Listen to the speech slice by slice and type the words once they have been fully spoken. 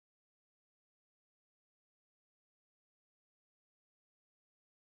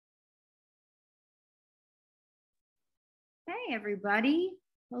Hey, everybody.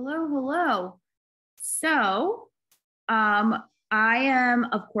 Hello, hello. So, um, I am,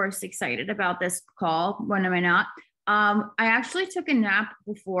 of course, excited about this call. When am I not? I actually took a nap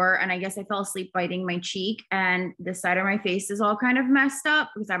before, and I guess I fell asleep biting my cheek, and the side of my face is all kind of messed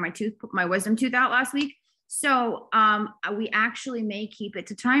up because I had my wisdom tooth out last week. So, we actually may keep it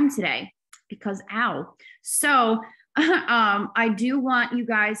to time today because ow. So, I do want you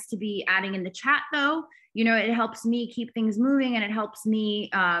guys to be adding in the chat though. It helps me keep things moving, and it helps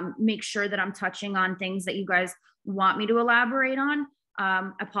me make sure that I'm touching on things that you guys want me to elaborate on.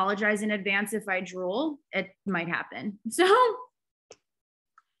 Apologize in advance if I drool. It might happen. So,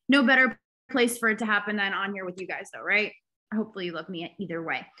 no better place for it to happen than on here with you guys, though, right? Hopefully, you love me either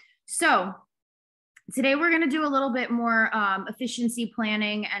way. So, today we're going to do a little bit more efficiency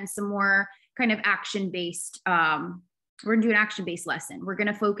planning and some more kind of action based. We're going to do an action based lesson. We're going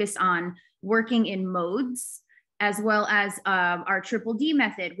to focus on working in modes, as well as our triple D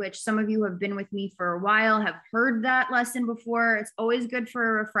method, which some of you have been with me for a while, have heard that lesson before. It's always good for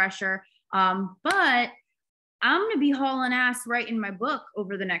a refresher. But I'm going to be hauling ass writing my book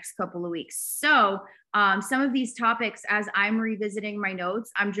over the next couple of weeks. So some of these topics, as I'm revisiting my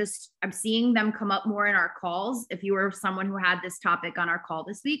notes, I'm seeing them come up more in our calls. If you were someone who had this topic on our call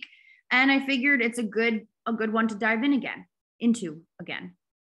this week, and I figured it's a good one to dive into again.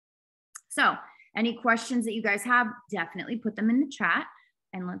 So any questions that you guys have, definitely put them in the chat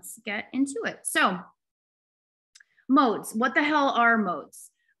and let's get into it. So modes, what the hell are modes?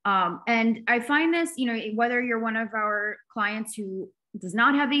 And I find this, whether you're one of our clients who does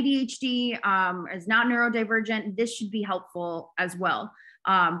not have ADHD, is not neurodivergent, this should be helpful as well.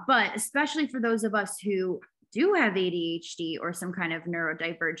 But especially for those of us who do have ADHD or some kind of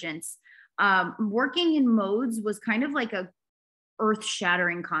neurodivergence, working in modes was kind of like a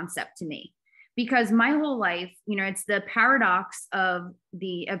earth-shattering concept to me, because my whole life, it's the paradox of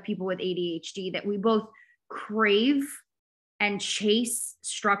people with ADHD that we both crave and chase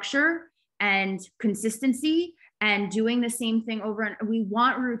structure and consistency and doing the same thing over, and we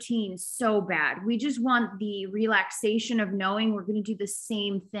want routine so bad. We just want the relaxation of knowing we're going to do the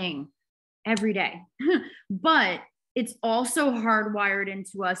same thing every day. But it's also hardwired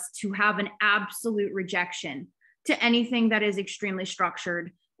into us to have an absolute rejection to anything that is extremely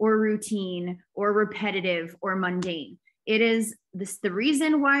structured or routine or repetitive or mundane. It is the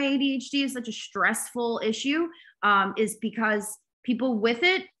reason why ADHD is such a stressful issue, is because people with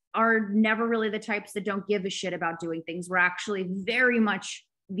it are never really the types that don't give a shit about doing things. We're actually very much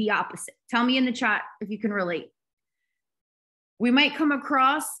the opposite. Tell me in the chat if you can relate. We might come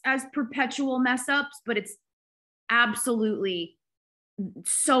across as perpetual mess ups, but it's absolutely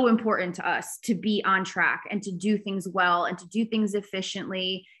so important to us to be on track and to do things well and to do things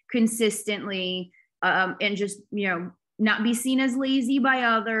efficiently, consistently, and just, not be seen as lazy by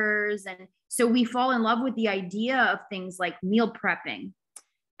others. And so we fall in love with the idea of things like meal prepping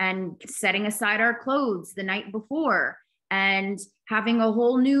and setting aside our clothes the night before and having a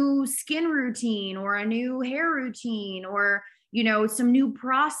whole new skin routine or a new hair routine or, some new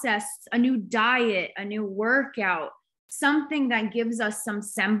process, a new diet, a new workout, something that gives us some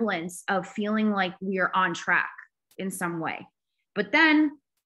semblance of feeling like we are on track in some way. But then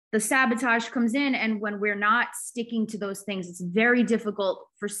the sabotage comes in, and when we're not sticking to those things, it's very difficult.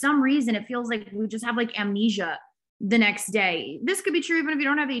 For some reason, it feels like we just have like amnesia the next day. This could be true even if you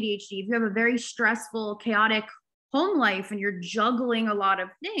don't have ADHD. If you have a very stressful, chaotic home life and you're juggling a lot of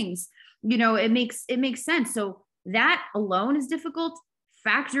things, it makes sense. So that alone is difficult.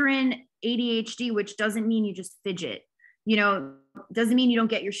 Factor in ADHD, which doesn't mean you just fidget. Doesn't mean you don't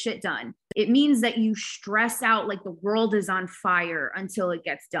get your shit done. It means that you stress out like the world is on fire until it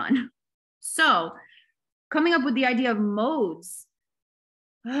gets done. So coming up with the idea of modes,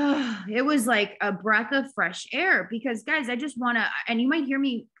 it was like a breath of fresh air, because guys, I just want to, and you might hear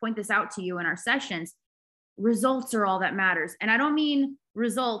me point this out to you in our sessions, results are all that matters. And I don't mean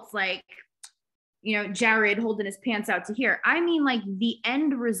results like, Jared holding his pants out to here. I mean like the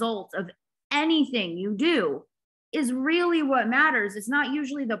end result of anything you do is really what matters. It's not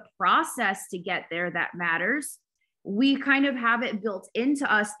usually the process to get there that matters. We kind of have it built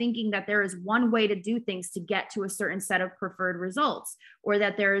into us thinking that there is one way to do things to get to a certain set of preferred results, or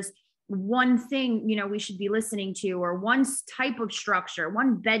that there's one thing, we should be listening to, or one type of structure,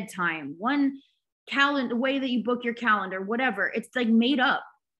 one bedtime, one calendar, way that you book your calendar, whatever. It's like made up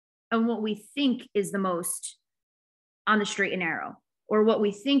of what we think is the most on the straight and narrow, or what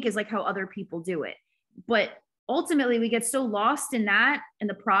we think is like how other people do it. But ultimately we get so lost in that, in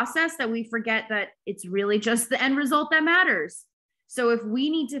the process, that we forget that it's really just the end result that matters. So if we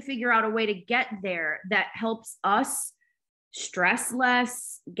need to figure out a way to get there that helps us stress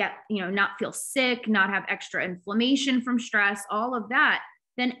less, not feel sick, not have extra inflammation from stress, all of that,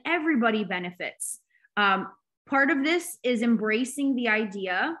 then everybody benefits. Part of this is embracing the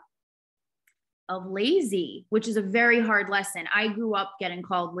idea of lazy, which is a very hard lesson. I grew up getting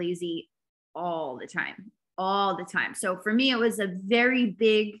called lazy all the time. So for me, it was a very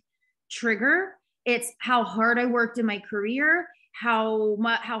big trigger. It's how hard I worked in my career, how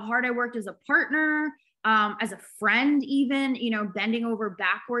hard I worked as a partner, as a friend, even, bending over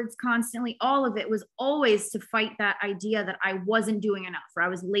backwards constantly. All of it was always to fight that idea that I wasn't doing enough, or I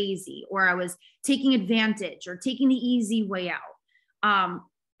was lazy, or I was taking advantage, or taking the easy way out.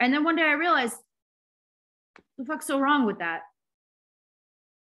 And then one day I realized, the fuck's so wrong with that?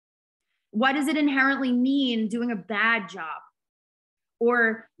 What does it inherently mean doing a bad job,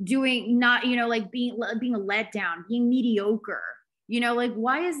 or doing not, like being a letdown, being mediocre?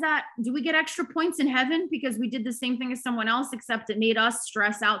 Why is that? Do we get extra points in heaven because we did the same thing as someone else, except it made us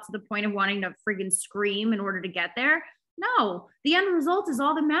stress out to the point of wanting to friggin' scream in order to get there? No, the end result is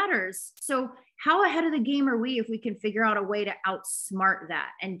all that matters. So how ahead of the game are we if we can figure out a way to outsmart that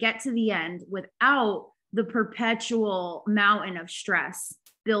and get to the end without the perpetual mountain of stress,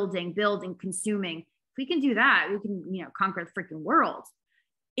 building, consuming? If we can do that, we can, conquer the freaking world.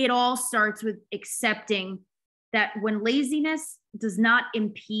 It all starts with accepting that when laziness does not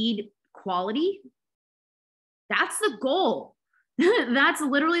impede quality, that's the goal. That's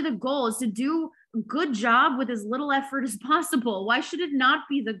literally the goal, is to do a good job with as little effort as possible. Why should it not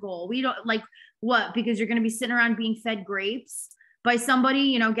be the goal? We don't like what? Because you're going to be sitting around being fed grapes by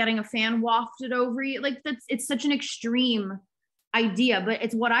somebody, getting a fan wafted over you. Like it's such an extreme idea, but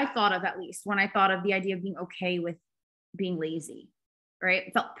it's what I thought of, at least when I thought of the idea of being okay with being lazy, right?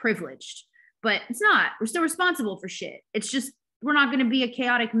 I felt privileged, but it's not. We're still responsible for shit. It's just, we're not going to be a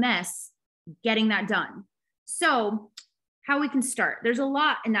chaotic mess getting that done. So how we can start, there's a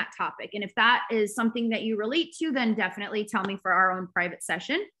lot in that topic. And if that is something that you relate to, then definitely tell me for our own private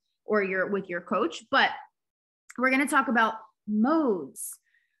session, or you're with your coach. But we're going to talk about modes.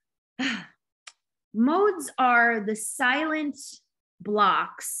 Modes are the silent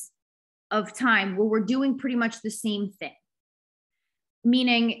blocks of time where we're doing pretty much the same thing.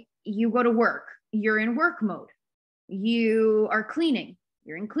 Meaning, you go to work, you're in work mode. You are cleaning,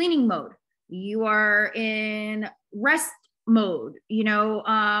 you're in cleaning mode. You are in rest mode,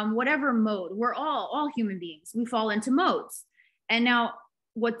 whatever mode. We're all human beings. We fall into modes. And now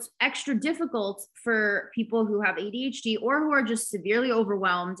what's extra difficult for people who have ADHD or who are just severely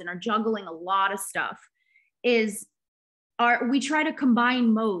overwhelmed and are juggling a lot of stuff is we try to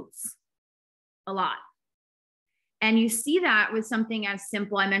combine modes a lot. And you see that with something as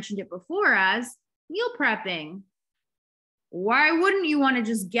simple, I mentioned it before, as meal prepping. Why wouldn't you want to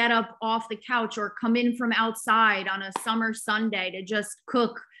just get up off the couch or come in from outside on a summer Sunday to just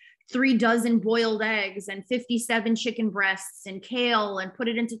cook 3 dozen boiled eggs and 57 chicken breasts and kale and put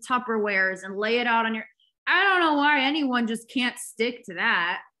it into Tupperwares and lay it out on your, I don't know why anyone just can't stick to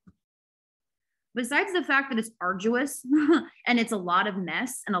that. Besides the fact that it's arduous and it's a lot of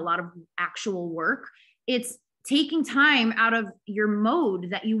mess and a lot of actual work, it's taking time out of your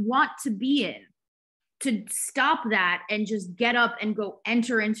mode that you want to be in to stop that and just get up and go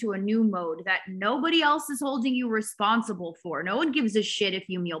enter into a new mode that nobody else is holding you responsible for. No one gives a shit if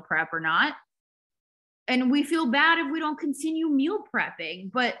you meal prep or not. And we feel bad if we don't continue meal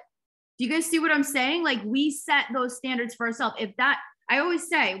prepping. But do you guys see what I'm saying? Like, we set those standards for ourselves. If that, I always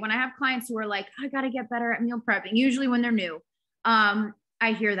say when I have clients who are like, I got to get better at meal prepping, usually when they're new,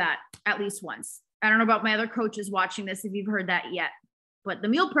 I hear that at least once. I don't know about my other coaches watching this, if you've heard that yet. But the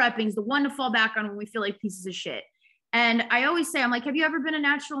meal prepping is the one to fall back on when we feel like pieces of shit. And I always say, I'm like, have you ever been a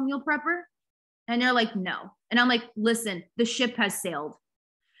natural meal prepper? And they're like, no. And I'm like, listen, the ship has sailed.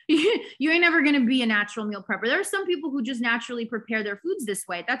 You ain't never going to be a natural meal prepper. There are some people who just naturally prepare their foods this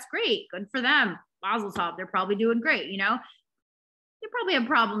way. That's great. Good for them. Mazel tov. They're probably doing great. They probably have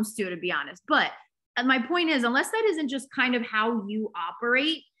problems too, to be honest. But my point is, unless that isn't just kind of how you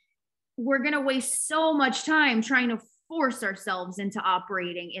operate, we're going to waste so much time trying to force ourselves into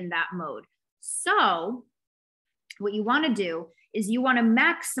operating in that mode. So what you want to do is you want to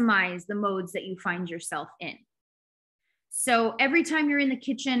maximize the modes that you find yourself in. So every time you're in the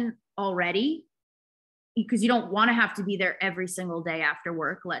kitchen already, because you don't want to have to be there every single day after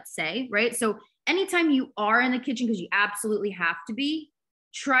work, let's say, right? So anytime you are in the kitchen, because you absolutely have to be,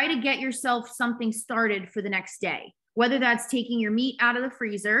 try to get yourself something started for the next day, whether that's taking your meat out of the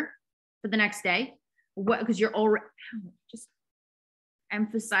freezer for the next day, because you're already, just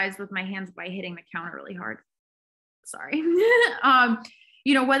emphasize with my hands by hitting the counter really hard. Sorry.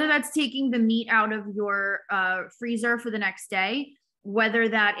 You know, whether that's taking the meat out of your freezer for the next day, whether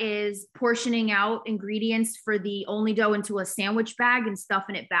that is portioning out ingredients for the only dough into a sandwich bag and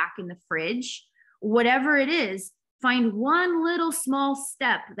stuffing it back in the fridge, whatever it is, find one little small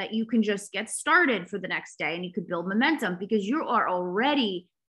step that you can just get started for the next day, and you could build momentum because you are already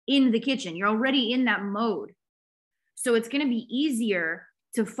in the kitchen. You're already in that mode. So it's going to be easier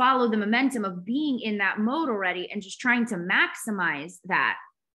to follow the momentum of being in that mode already and just trying to maximize that.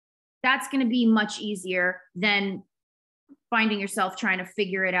 That's going to be much easier than finding yourself trying to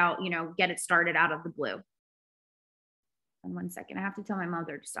figure it out, you know, get it started out of the blue. And 1 second, I have to tell my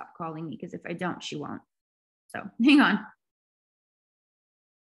mother to stop calling me because if I don't, she won't. So hang on.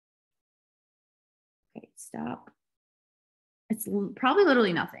 Okay, stop. It's probably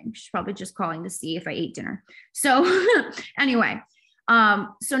literally nothing. She's probably just calling to see if I ate dinner. So anyway,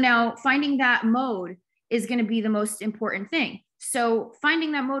 so now finding that mode is going to be the most important thing. So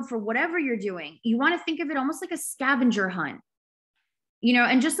finding that mode for whatever you're doing, you want to think of it almost like a scavenger hunt, you know,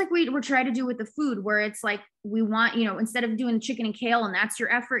 and just like we're trying to do with the food, where it's like, we want, you know, instead of doing chicken and kale and that's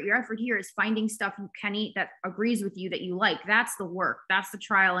your effort here is finding stuff you can eat that agrees with you, that you like. That's the work. That's the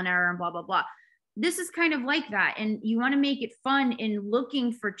trial and error and blah, blah, blah. This is kind of like that. And you want to make it fun in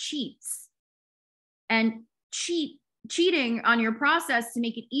looking for cheats and cheating on your process to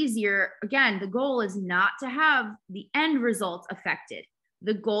make it easier. Again, the goal is not to have the end result affected.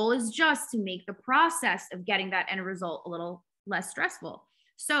 The goal is just to make the process of getting that end result a little less stressful.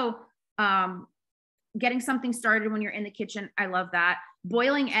 So getting something started when you're in the kitchen, I love that.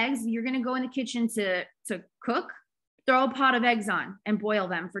 Boiling eggs, you're going to go in the kitchen to cook, throw a pot of eggs on and boil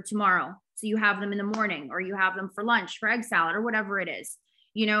them for tomorrow. So you have them in the morning, or you have them for lunch, for egg salad, or whatever it is,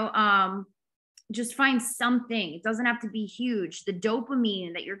 you know, just find something. It doesn't have to be huge. The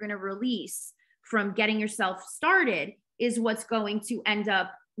dopamine that you're going to release from getting yourself started is what's going to end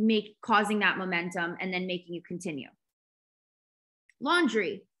up causing that momentum and then making you continue.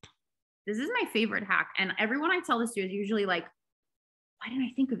 Laundry. This is my favorite hack. And everyone I tell this to is usually like, why didn't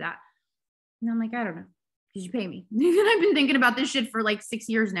I think of that? And I'm like, I don't know, because you pay me. I've been thinking about this shit for like 6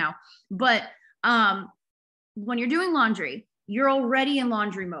 years now. But when you're doing laundry, you're already in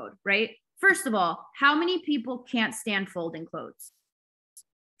laundry mode, right? First of all, how many people can't stand folding clothes?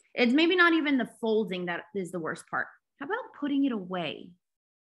 It's maybe not even the folding that is the worst part. How about putting it away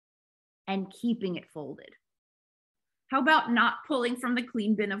and keeping it folded? How about not pulling from the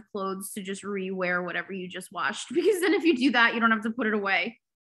clean bin of clothes to just rewear whatever you just washed? Because then if you do that, you don't have to put it away.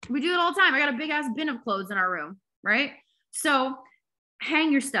 We do it all the time. I got a big ass bin of clothes in our room, right? So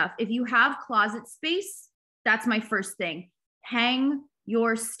hang your stuff. If you have closet space, that's my first thing. Hang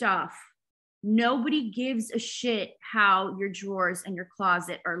your stuff. Nobody gives a shit how your drawers and your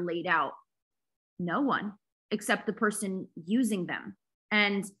closet are laid out. No one, except the person using them.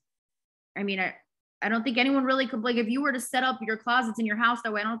 And I mean, I don't think anyone really could, like, if you were to set up your closets in your house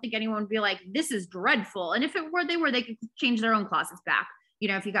that way, I don't think anyone would be like, this is dreadful. And if it were, they could change their own closets back. You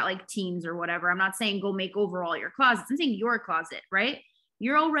know, if you got like teens or whatever. I'm not saying go make over all your closets. I'm saying your closet, right?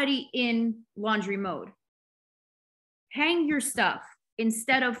 You're already in laundry mode. Hang your stuff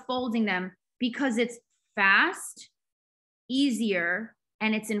instead of folding them, because it's fast, easier,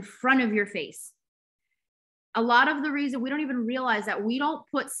 and it's in front of your face. A lot of the reason we don't even realize that we don't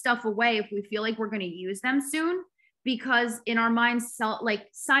put stuff away if we feel like we're going to use them soon, because in our minds, like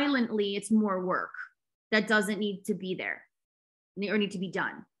silently, it's more work that doesn't need to be there or need to be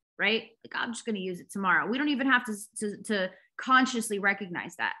done, right? Like, I'm just going to use it tomorrow. We don't even have to consciously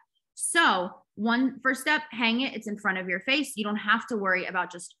recognize that. So first step, hang it. It's in front of your face. You don't have to worry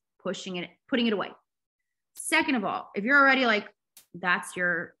about just putting it away. Second of all, if you're already like, that's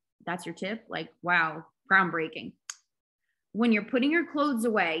your tip, like, wow, groundbreaking. When you're putting your clothes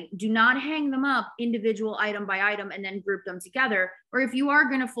away, do not hang them up individual item by item and then group them together. Or if you are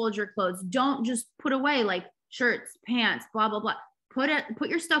going to fold your clothes, don't just put away like shirts, pants, blah, blah, blah. Put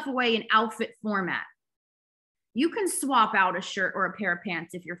your stuff away in outfit format. You can swap out a shirt or a pair of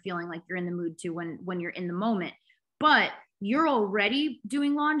pants if you're feeling like you're in the mood to when you're in the moment. But you're already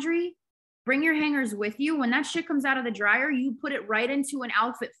doing laundry, bring your hangers with you. When that shit comes out of the dryer, you put it right into an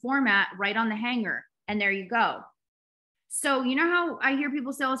outfit format right on the hanger. And there you go. So you know how I hear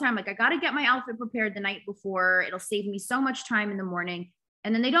people say all the time, like, I got to get my outfit prepared the night before. It'll save me so much time in the morning.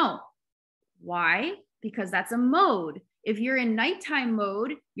 And then they don't. Why? Because that's a mode. If you're in nighttime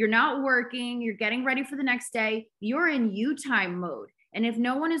mode, you're not working, you're getting ready for the next day, you're in you time mode. And if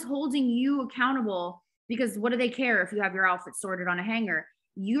no one is holding you accountable, because what do they care if you have your outfit sorted on a hanger?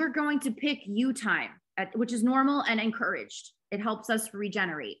 You're going to pick you time, which is normal and encouraged. It helps us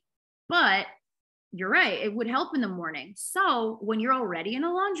regenerate. But you're right. It would help in the morning. So when you're already in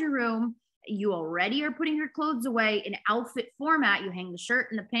a laundry room, you already are putting your clothes away in outfit format. You hang the shirt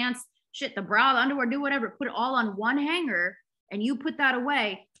and the pants, shit, the bra, the underwear, do whatever, put it all on one hanger and you put that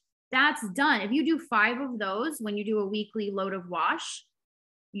away. That's done. If you do 5 of those when you do a weekly load of wash,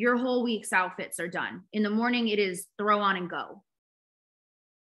 your whole week's outfits are done. In the morning, it is throw on and go.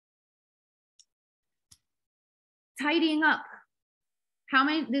 Tidying up.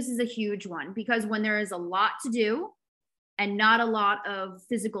 This is a huge one, because when there is a lot to do and not a lot of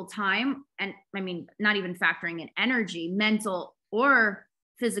physical time, and I mean, not even factoring in energy, mental or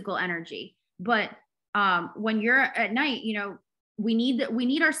physical energy, but when you're at night, you know, we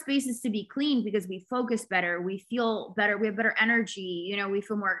need our spaces to be clean because we focus better, we feel better, we have better energy, you know, we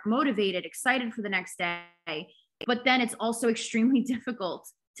feel more motivated, excited for the next day. But then it's also extremely difficult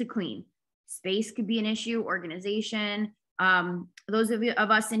to clean. Space could be an issue, organization. Those of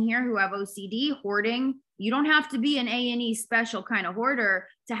us in here who have OCD, hoarding, you don't have to be an A&E special kind of hoarder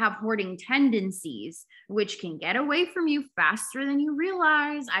to have hoarding tendencies, which can get away from you faster than you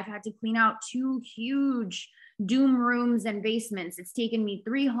realize. I've had to clean out 2 huge doom rooms and basements. It's taken me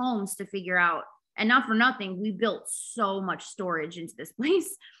 3 homes to figure out. And not for nothing, we built so much storage into this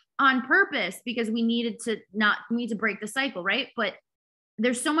place on purpose because we need to break the cycle, right? But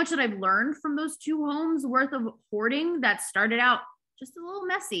there's so much that I've learned from those 2 homes worth of hoarding that started out just a little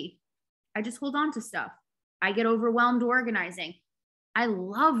messy. I just hold on to stuff. I get overwhelmed organizing. I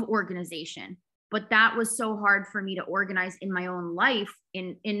love organization, but that was so hard for me to organize in my own life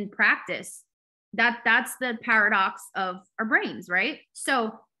in practice. That's the paradox of our brains, right?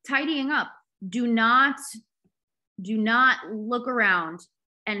 So tidying up, do not look around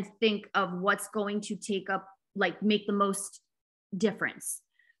and think of what's going to make the most difference.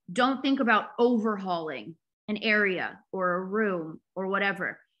 Don't think about overhauling an area or a room or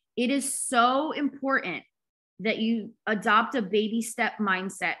whatever. It is so important that you adopt a baby step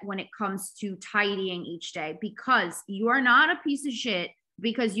mindset when it comes to tidying each day, because you are not a piece of shit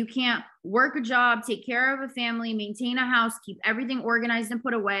because you can't work a job, take care of a family, maintain a house, keep everything organized and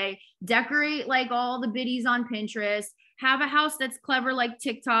put away, decorate like all the biddies on Pinterest, have a house that's clever like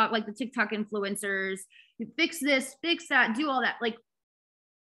TikTok, like the TikTok influencers, fix this, fix that, do all that. Like,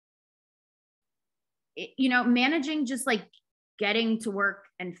 you know, managing just like getting to work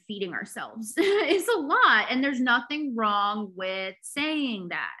and feeding ourselves is a lot. And there's nothing wrong with saying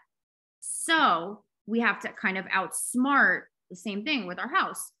that. So we have to kind of outsmart the same thing with our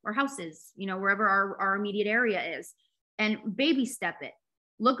house or houses, you know, wherever our immediate area is, and baby step it.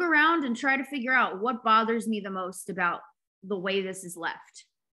 Look around and try to figure out what bothers me the most about the way this is left.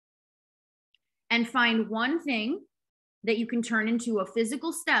 And find one thing that you can turn into a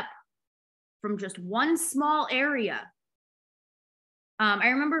physical step from just one small area. I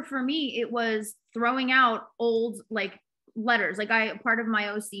remember for me, it was throwing out old like letters. Like part of my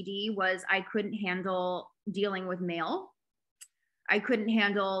OCD was I couldn't handle dealing with mail. I couldn't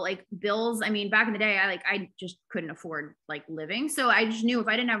handle like bills. I mean, back in the day, I just couldn't afford like living. So I just knew if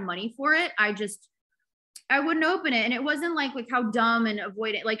I didn't have money for it, I wouldn't open it. And it wasn't like how dumb and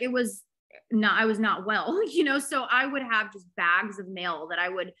avoidant, like it was not, I was not well, you know, so I would have just bags of mail that I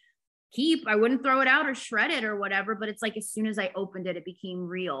would keep. I wouldn't throw it out or shred it or whatever, but it's like as soon as I opened it, it became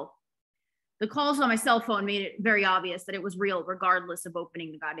real. The calls on my cell phone made it very obvious that it was real, regardless of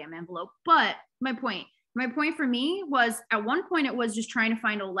opening the goddamn envelope. But my point for me was at one point it was just trying to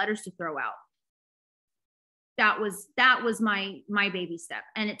find old letters to throw out. That was my baby step,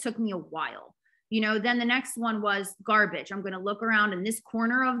 and it took me a while. You know, then the next one was garbage. I'm going to look around in this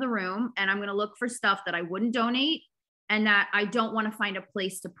corner of the room and I'm going to look for stuff that I wouldn't donate and that I don't want to find a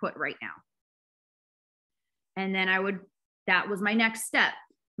place to put right now. And then that was my next step.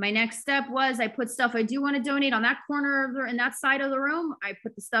 My next step was I put stuff I do want to donate on that corner in that side of the room. I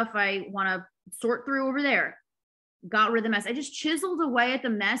put the stuff I want to sort through over there. Got rid of the mess. I just chiseled away at the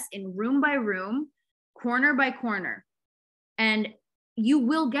mess in room by room, corner by corner. And you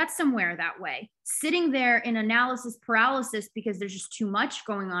will get somewhere that way. Sitting there in analysis paralysis because there's just too much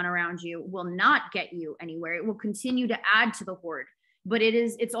going on around you will not get you anywhere. It will continue to add to the hoard. But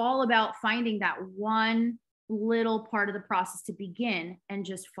it's all about finding that one little part of the process to begin and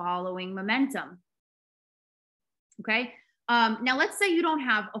just following momentum. Okay. Now let's say you don't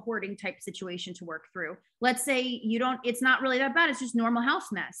have a hoarding type situation to work through. Let's say it's not really that bad. It's just normal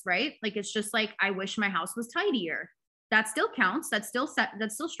house mess, right? Like, it's just like, I wish my house was tidier. That still counts. That's still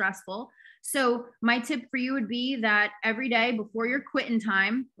stressful. So my tip for you would be that every day before your quitting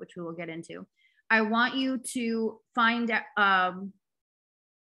time, which we will get into, I want you to find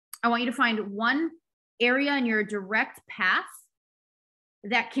one area in your direct path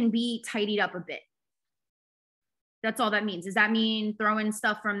that can be tidied up a bit. That's all that means. Does that mean throwing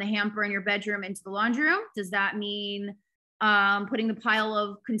stuff from the hamper in your bedroom into the laundry room? Does that mean putting the pile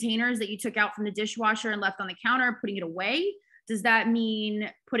of containers that you took out from the dishwasher and left on the counter, putting it away? Does that mean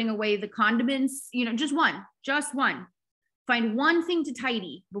putting away the condiments? You know, just one. Find one thing to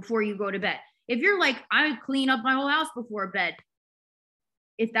tidy before you go to bed. If you're like, I clean up my whole house before bed,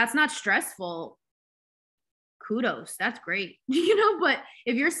 if that's not stressful, kudos, that's great. You know, but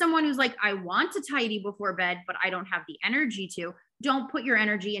if you're someone who's like, I want to tidy before bed, but I don't have the energy to, don't put your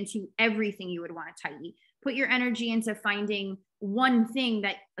energy into everything you would want to tidy. Put your energy into finding one thing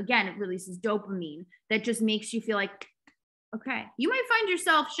that, again, it releases dopamine that just makes you feel like, okay, you might find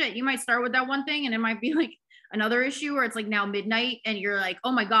yourself you might start with that one thing and it might be like another issue where it's like now midnight and you're like,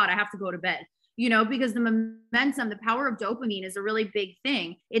 oh my God, I have to go to bed. You know, because the momentum, the power of dopamine is a really big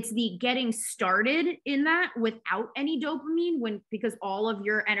thing. It's the getting started in that without any dopamine because all of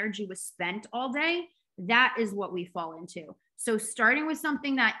your energy was spent all day. That is what we fall into. So starting with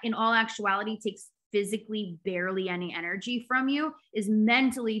something that in all actuality takes physically barely any energy from you is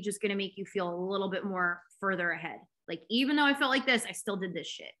mentally just going to make you feel a little bit more further ahead. Like, even though I felt like this, I still did this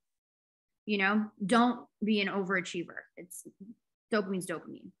shit. You know, don't be an overachiever. It's dopamine's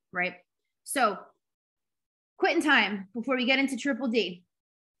dopamine, right? So quitting time before we get into triple D.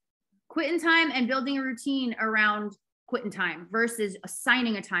 Quitting time and building a routine around quitting time versus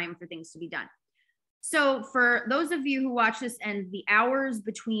assigning a time for things to be done. So for those of you who watch this and the hours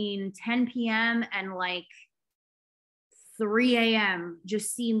between 10 p.m. and like 3 a.m.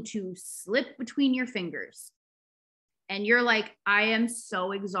 just seem to slip between your fingers. And you're like, I am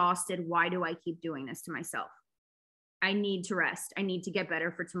so exhausted. Why do I keep doing this to myself? I need to rest. I need to get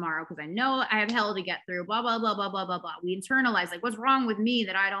better for tomorrow because I know I have hell to get through, blah, blah, blah, blah, blah, blah, blah. We internalize like, what's wrong with me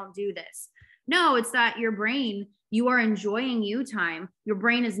that I don't do this? No, it's that your brain, you are enjoying you time. Your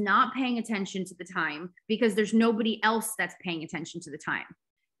brain is not paying attention to the time because there's nobody else that's paying attention to the time.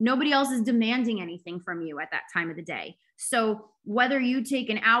 Nobody else is demanding anything from you at that time of the day. So whether you take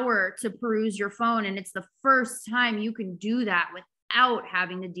an hour to peruse your phone and it's the first time you can do that without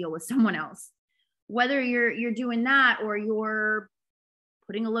having to deal with someone else, whether you're doing that or you're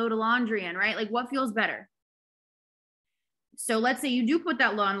putting a load of laundry in, right? Like, what feels better? So let's say you do put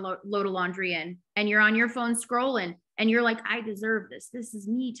that load of laundry in and you're on your phone scrolling and you're like, I deserve this. This is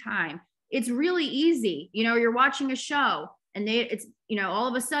me time. It's really easy. You know, you're watching a show and it's, you know, all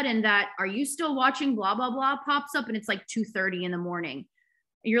of a sudden that, are you still watching blah, blah, blah pops up and it's like 2:30 in the morning.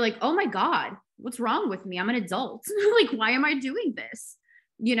 You're like, oh my God, what's wrong with me? I'm an adult. Like, why am I doing this?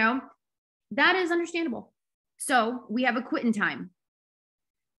 You know, that is understandable. So we have a quitting time.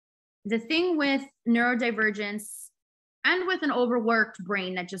 The thing with neurodivergence and with an overworked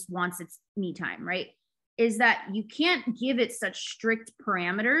brain that just wants its me time, right, is that you can't give it such strict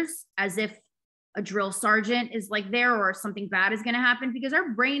parameters as if a drill sergeant is like there or something bad is going to happen, because our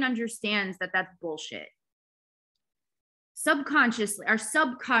brain understands that that's bullshit. Subconsciously, our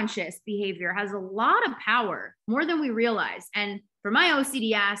subconscious behavior has a lot of power, more than we realize. And for my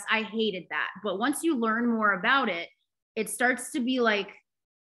OCD ass, I hated that. But once you learn more about it, it starts to be like,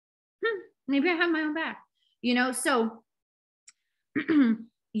 maybe I have my own back, you know? So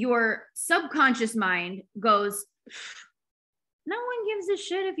your subconscious mind goes, no one gives a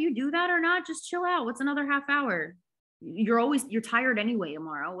shit if you do that or not. Just chill out. What's another half hour? You're tired anyway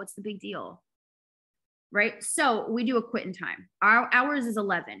tomorrow. What's the big deal? Right? So we do a quitting time. Our hours is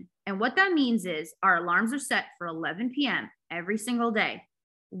 11. And what that means is our alarms are set for 11 p.m. every single day.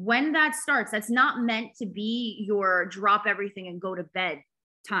 When that starts, that's not meant to be your drop everything and go to bed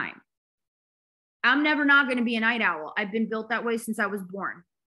time. I'm never not going to be a night owl. I've been built that way since I was born.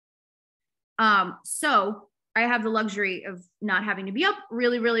 So I have the luxury of not having to be up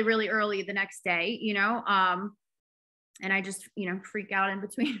really, really, really early the next day, you know? And I just, you know, freak out in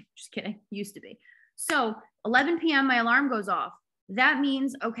between. Just kidding. Used to be. So 11 p.m., my alarm goes off. That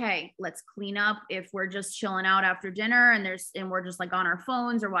means, okay, let's clean up. If we're just chilling out after dinner and we're just like on our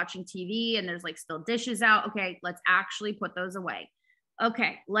phones or watching TV and there's like still dishes out. Okay, let's actually put those away.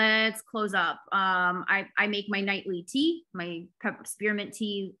 Okay, let's close up. I make my nightly tea, my spearmint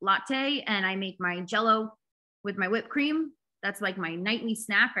tea latte, and I make my Jello with my whipped cream. That's like my nightly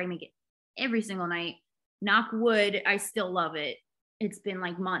snack. I make it every single night. Knock wood, I still love it. It's been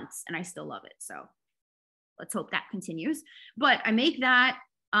like months and I still love it. So let's hope that continues. But I make that.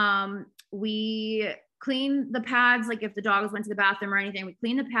 We clean the pads. Like if the dogs went to the bathroom or anything, we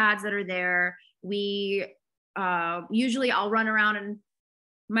clean the pads that are there. We usually I'll run around, and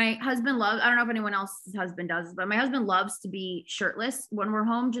my husband loves, I don't know if anyone else's husband does, but my husband loves to be shirtless when we're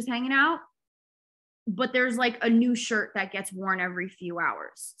home just hanging out. But there's like a new shirt that gets worn every few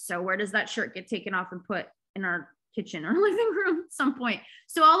hours. So where does that shirt get taken off and put in our kitchen or living room at some point.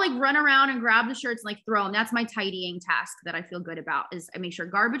 So I'll like run around and grab the shirts and like throw them. That's my tidying task that I feel good about, is I make sure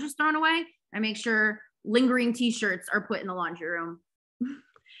garbage is thrown away. I make sure lingering t-shirts are put in the laundry room.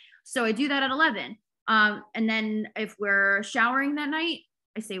 So I do that at 11. And then if we're showering that night,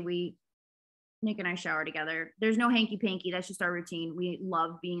 I say Nick and I shower together. There's no hanky panky. That's just our routine. We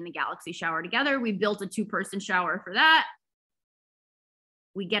love being in the Galaxy shower together. We built a 2-person shower for that.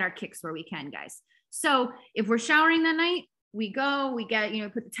 We get our kicks where we can, guys. So if we're showering that night, we get,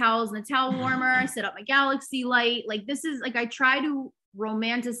 put the towels in the towel warmer. I set up my Galaxy light. Like, this is like, I try to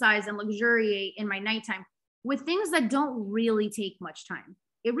romanticize and luxuriate in my nighttime with things that don't really take much time.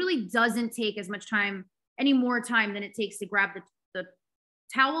 It really doesn't take as much time, any more time than it takes to grab the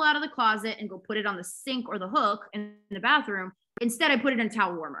towel out of the closet and go put it on the sink or the hook in the bathroom. Instead, I put it in a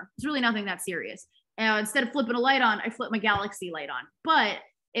towel warmer. It's really nothing that serious. Instead of flipping a light on, I flip my Galaxy light on. But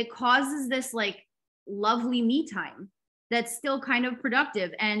it causes this like lovely me time that's still kind of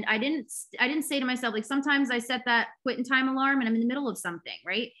productive. And I didn't say to myself, like, sometimes I set that quitting time alarm and I'm in the middle of something,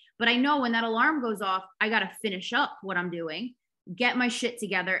 right? But I know when that alarm goes off, I got to finish up what I'm doing, get my shit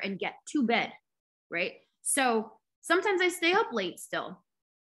together and get to bed, right? So sometimes I stay up late still.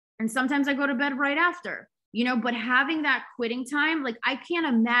 And sometimes I go to bed right after, but having that quitting time, like, I can't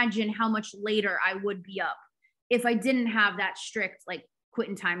imagine how much later I would be up if I didn't have that strict, like,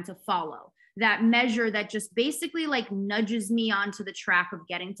 quitting time to follow, that measure that just basically like nudges me onto the track of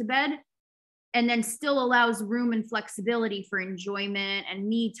getting to bed, and then still allows room and flexibility for enjoyment and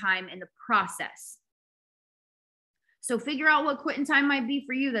me time in the process. So figure out what quitting time might be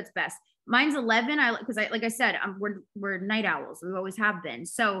for you that's best. Mine's 11. Like I said, we're night owls. We always have been.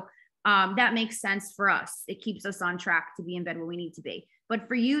 So that makes sense for us. It keeps us on track to be in bed when we need to be. But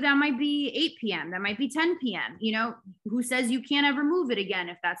for you, that might be 8 p.m. That might be 10 p.m. Who says you can't ever move it again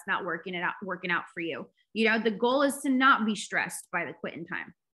if that's not working out for you? The goal is to not be stressed by the quitting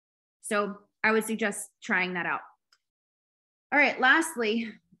time. So I would suggest trying that out. All right.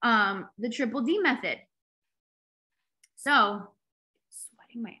 Lastly, the Triple D method. So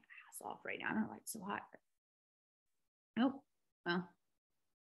sweating my ass off right now. I don't know why it's so hot. Nope. Well,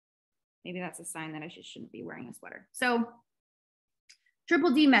 maybe that's a sign that I shouldn't be wearing a sweater. So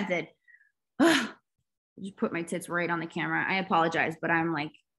Triple D method. I just put my tits right on the camera. I apologize, but I'm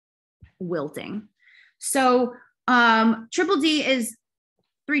like wilting. So Triple D is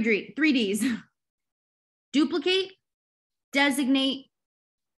three Ds. Duplicate, designate,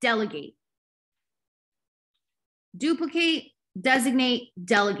 delegate. Duplicate, designate,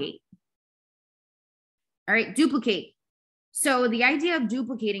 delegate. All right, duplicate. So the idea of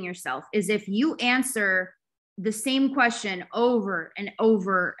duplicating yourself is if you answer the same question over and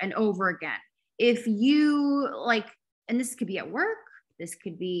over and over again. If you like, and this could be at work, this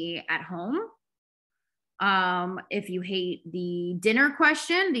could be at home. If you hate the dinner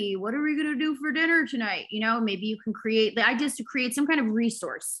question, what are we going to do for dinner tonight? Maybe you can create the idea is to create some kind of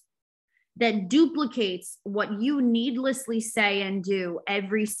resource that duplicates what you needlessly say and do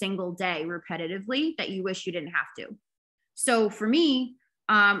every single day repetitively that you wish you didn't have to. So for me,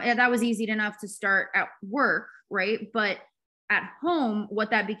 that was easy enough to start at work, right? But at home,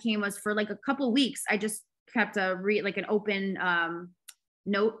 what that became was for like a couple of weeks, I just kept an open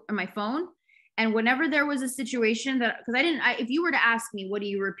note on my phone. And whenever there was a situation because if you were to ask me, what do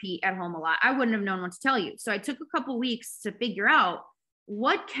you repeat at home a lot? I wouldn't have known what to tell you. So I took a couple of weeks to figure out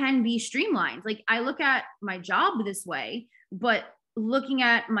what can be streamlined. Like, I look at my job this way, but looking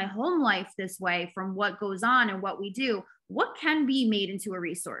at my home life this way, from what goes on and what we do, what can be made into a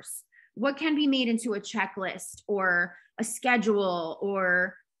resource? What can be made into a checklist or a schedule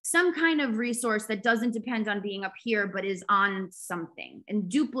or some kind of resource that doesn't depend on being up here, but is on something and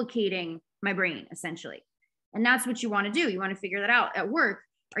duplicating my brain, essentially. And that's what you want to do. You want to figure that out at work.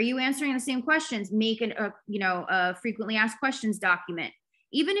 Are you answering the same questions? Make a frequently asked questions document.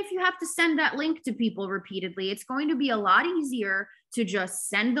 Even if you have to send that link to people repeatedly, it's going to be a lot easier to just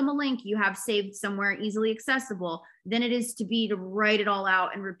send them a link you have saved somewhere easily accessible than it is to write it all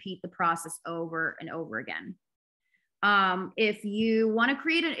out and repeat the process over and over again. If you want to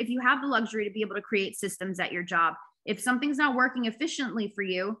if you have the luxury to be able to create systems at your job, if something's not working efficiently for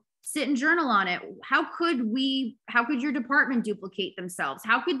you, sit and journal on it. How could your department duplicate themselves?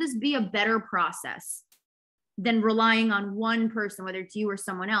 How could this be a better process than relying on one person, whether it's you or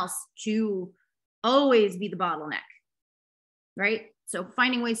someone else, to always be the bottleneck, right? So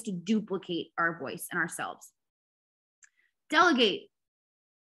finding ways to duplicate our voice and ourselves. Delegate.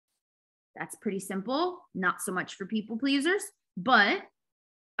 That's pretty simple. Not so much for people pleasers, but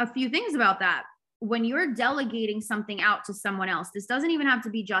a few things about that. When you're delegating something out to someone else, this doesn't even have to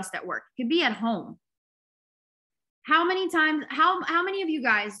be just at work. It could be at home. How many times, how many of you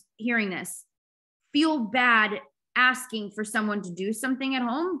guys hearing this feel bad asking for someone to do something at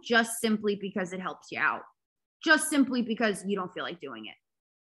home just simply because it helps you out? Just simply because you don't feel like doing it.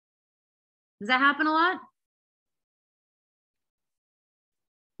 Does that happen a lot?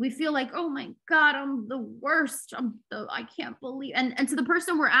 We feel like, oh my God, I'm the worst. I can't believe. And to the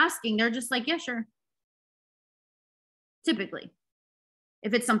person we're asking, they're just like, yeah, sure. Typically,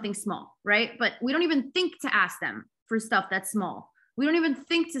 if it's something small, right? But we don't even think to ask them for stuff that's small. We don't even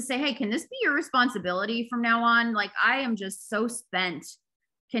think to say, hey, can this be your responsibility from now on? Like, I am just so spent.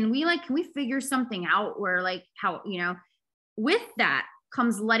 Can we figure something out where, like, how, with that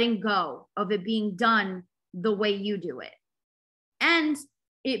comes letting go of it being done the way you do it. And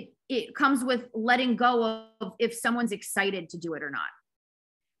it comes with letting go of if someone's excited to do it or not.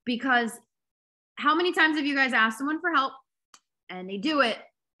 Because how many times have you guys asked someone for help and they do it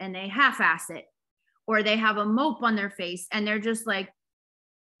and they half-ass it, or they have a mope on their face and they're just like,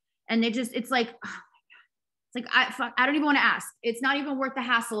 and it's like, oh, it's like, I don't even want to ask. It's not even worth the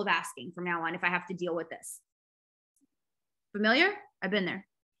hassle of asking from now on if I have to deal with this. Familiar? I've been there.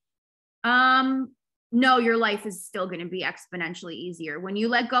 No, your life is still going to be exponentially easier. When you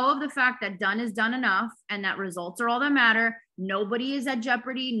let go of the fact that done is done enough and that results are all that matter, nobody is at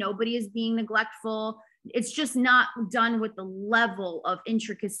jeopardy. Nobody is being neglectful. It's just not done with the level of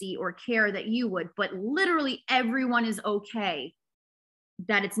intricacy or care that you would, but literally everyone is okay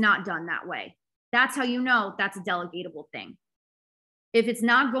that it's not done that way. That's how you know that's a delegatable thing. If it's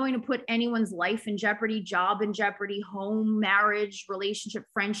not going to put anyone's life in jeopardy, job in jeopardy, home, marriage, relationship,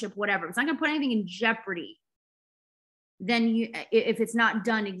 friendship, whatever, it's not going to put anything in jeopardy, then if it's not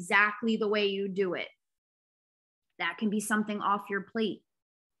done exactly the way you do it, that can be something off your plate.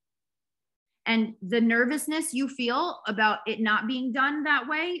 And the nervousness you feel about it not being done that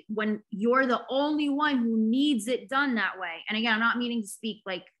way, when you're the only one who needs it done that way. And again, I'm not meaning to speak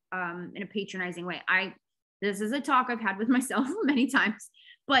like in a patronizing way. This is a talk I've had with myself many times.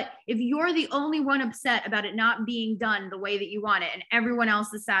 But if you're the only one upset about it not being done the way that you want it and everyone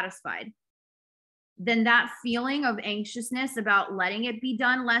else is satisfied, then that feeling of anxiousness about letting it be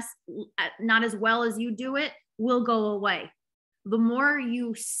done not as well as you do it, will go away. The more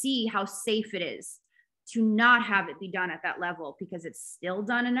you see how safe it is to not have it be done at that level because it's still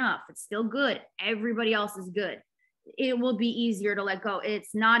done enough, it's still good, everybody else is good, it will be easier to let go.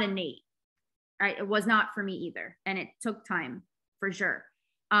 It's not innate. Right? It was not for me either. And it took time for sure.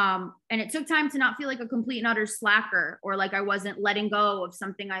 And it took time to not feel like a complete and utter slacker, or like I wasn't letting go of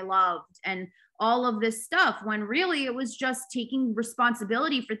something I loved and all of this stuff, when really it was just taking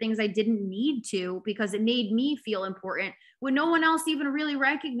responsibility for things I didn't need to because it made me feel important, when no one else even really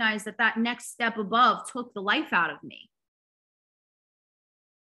recognized that next step above took the life out of me.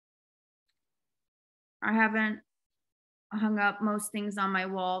 I haven't hung up most things on my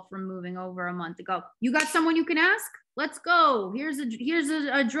wall from moving over a month ago. You got someone you can ask? Let's go. Here's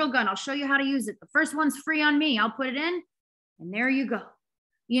a drill gun. I'll show you how to use it. The first one's free on me. I'll put it in and there you go.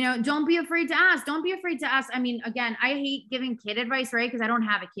 Don't be afraid to ask. Don't be afraid to ask. I mean, again, I hate giving kid advice, right? Because I don't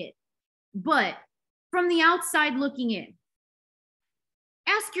have a kid. But from the outside looking in,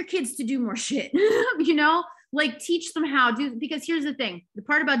 ask your kids to do more shit, like teach them how to, because here's the thing, the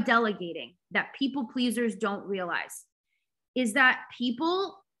part about delegating that people pleasers don't realize is that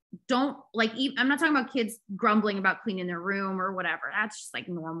people don't like, I'm not talking about kids grumbling about cleaning their room or whatever. That's just like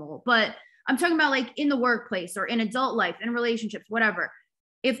normal. But I'm talking about like in the workplace or in adult life, in relationships, whatever.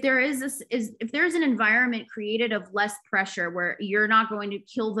 If there is if there's an environment created of less pressure where you're not going to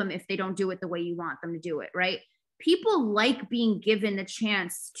kill them if they don't do it the way you want them to do it, right? People like being given the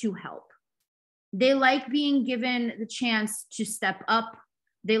chance to help. They like being given the chance to step up.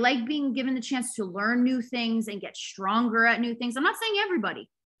 They like being given the chance to learn new things and get stronger at new things. I'm not saying everybody,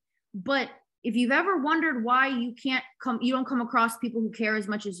 but if you've ever wondered why you don't come across people who care as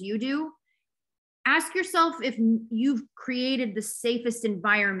much as you do, ask yourself if you've created the safest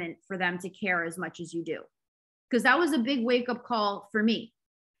environment for them to care as much as you do. Because that was a big wake-up call for me,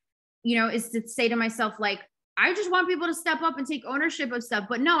 is to say to myself, like, I just want people to step up and take ownership of stuff.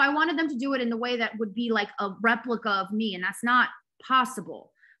 But no, I wanted them to do it in the way that would be like a replica of me. And that's not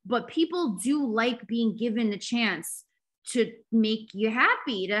possible. But people do like being given the chance to make you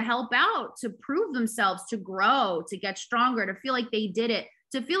happy, to help out, to prove themselves, to grow, to get stronger, to feel like they did it,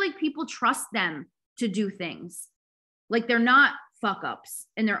 to feel like people trust them to do things. Like they're not fuck ups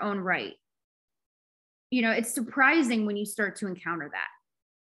in their own right. It's surprising when you start to encounter that.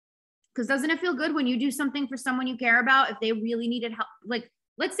 Because doesn't it feel good when you do something for someone you care about, if they really needed help? Like,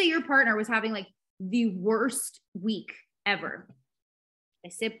 let's say your partner was having like the worst week ever. I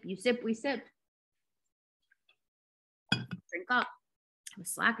sip, you sip, we sip. up. I was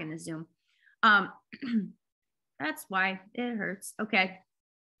slacking the Zoom. That's why it hurts. Okay.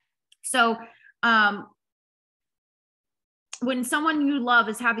 So, when someone you love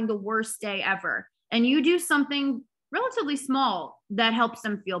is having the worst day ever and you do something relatively small that helps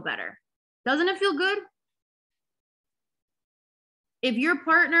them feel better, doesn't it feel good? If your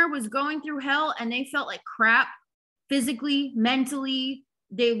partner was going through hell and they felt like crap physically, mentally,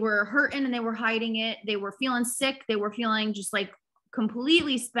 they were hurting and they were hiding it, they were feeling sick, they were feeling just like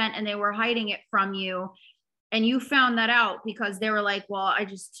completely spent and they were hiding it from you, and you found that out because they were like, well, I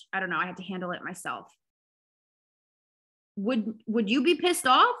don't know, I had to handle it myself. Would you be pissed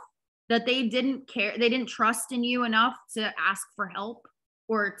off that they didn't care, they didn't trust in you enough to ask for help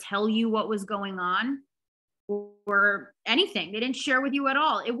or tell you what was going on or anything? They didn't share with you at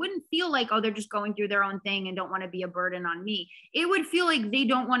all. It wouldn't feel like, oh, they're just going through their own thing and don't want to be a burden on me. It would feel like they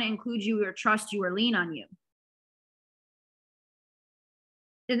don't want to include you or trust you or lean on you.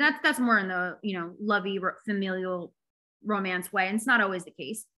 And that's more in the, lovey familial romance way. And it's not always the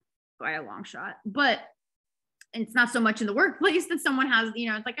case by a long shot, but it's not so much in the workplace that someone has,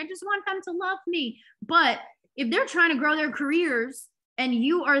 it's like, I just want them to love me. But if they're trying to grow their careers and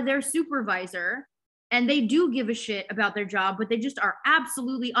you are their supervisor and they do give a shit about their job, but they just are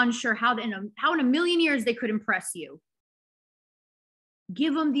absolutely unsure how in a million years they could impress you,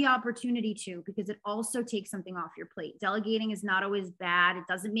 give them the opportunity to, because it also takes something off your plate. Delegating is not always bad. It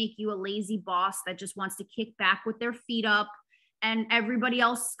doesn't make you a lazy boss that just wants to kick back with their feet up and everybody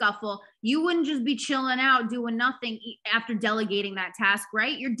else scuffle. You wouldn't just be chilling out doing nothing after delegating that task,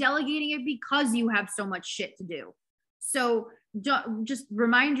 right? You're delegating it because you have so much shit to do. So just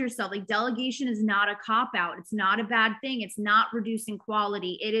remind yourself, like, delegation is not a cop-out. It's not a bad thing. It's not reducing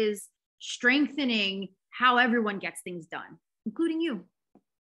quality. It is strengthening how everyone gets things done, including you.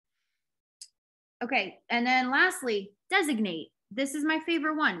 Okay, and then lastly, designate. This is my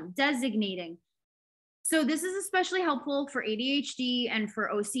favorite one, designating. So this is especially helpful for ADHD and for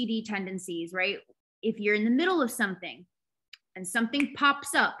OCD tendencies, right? If you're in the middle of something and something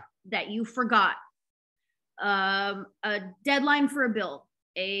pops up that you forgot, a deadline for a bill,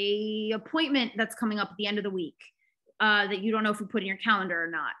 a appointment that's coming up at the end of the week that you don't know if you put in your calendar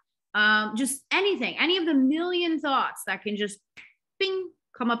or not, just anything, any of the million thoughts that can just bing,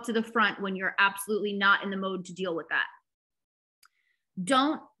 come up to the front when you're absolutely not in the mode to deal with that.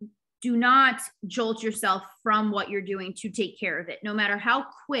 Do not jolt yourself from what you're doing to take care of it, no matter how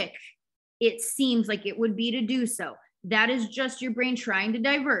quick it seems like it would be to do so. That is just your brain trying to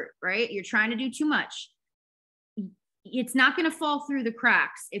divert, right? You're trying to do too much. It's not going to fall through the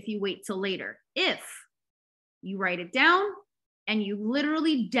cracks if you wait till later. If you write it down and you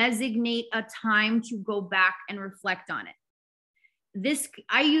literally designate a time to go back and reflect on it.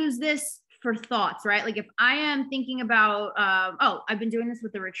 I use this for thoughts, right? Like if I am thinking about, I've been doing this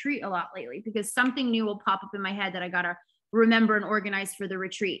with the retreat a lot lately because something new will pop up in my head that I got to remember and organize for the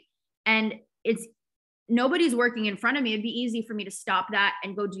retreat. And nobody's working in front of me. It'd be easy for me to stop that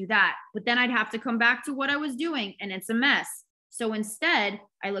and go do that. But then I'd have to come back to what I was doing and it's a mess. So instead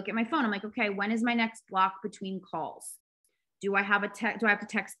I look at my phone. I'm like, okay, when is my next block between calls? Do I have to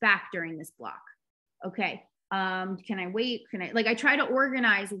text back during this block? Okay. Can I wait? I try to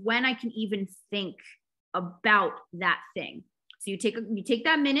organize when I can even think about that thing. So you take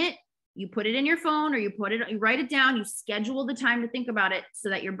that minute, you put it in your phone or you write it down, you schedule the time to think about it so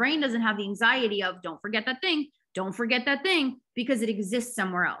that your brain doesn't have the anxiety of don't forget that thing because it exists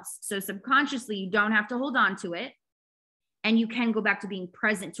somewhere else. So subconsciously you don't have to hold on to it and you can go back to being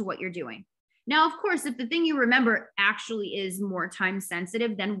present to what you're doing. Now, of course, if the thing you remember actually is more time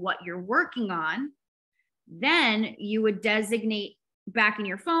sensitive than what you're working on, then you would designate back in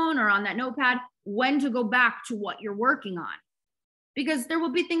your phone or on that notepad when to go back to what you're working on. Because there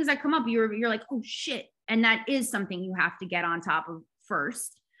will be things that come up, you're like, oh shit. And that is something you have to get on top of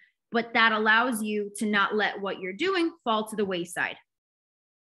first. But that allows you to not let what you're doing fall to the wayside.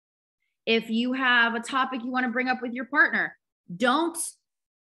 If you have a topic you want to bring up with your partner, don't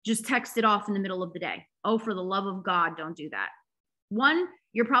just text it off in the middle of the day. Oh, for the love of God, don't do that. One,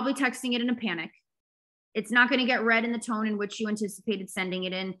 you're probably texting it in a panic. It's not going to get read in the tone in which you anticipated sending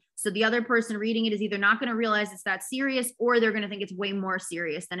it in. So the other person reading it is either not going to realize it's that serious or they're going to think it's way more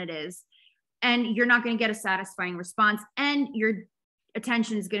serious than it is. And you're not going to get a satisfying response and your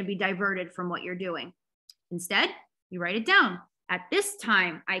attention is going to be diverted from what you're doing. Instead, you write it down. At this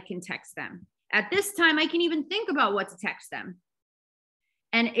time, I can text them. At this time, I can even think about what to text them.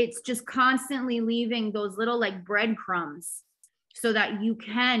 And it's just constantly leaving those little like breadcrumbs so that you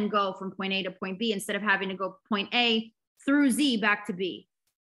can go from point A to point B instead of having to go point A through Z back to B.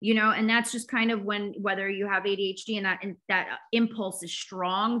 and that's just kind of whether you have ADHD and that impulse is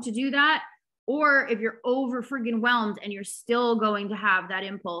strong to do that, or if you're over friggin' whelmed and you're still going to have that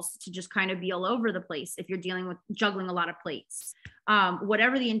impulse to just kind of be all over the place if you're dealing with juggling a lot of plates.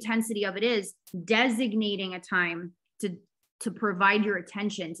 Whatever the intensity of it is, designating a time to provide your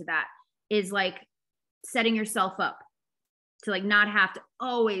attention to that is like setting yourself up to like not have to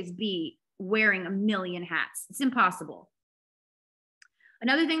always be wearing a million hats. It's impossible.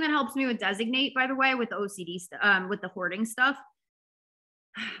 Another thing that helps me with designate, by the way, with the OCD with the hoarding stuff,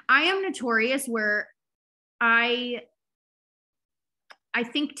 I am notorious where I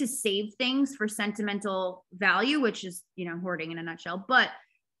think to save things for sentimental value, which is, hoarding in a nutshell, but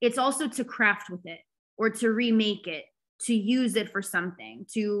it's also to craft with it or to remake it, to use it for something,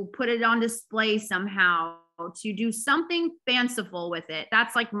 to put it on display somehow, to do something fanciful with it.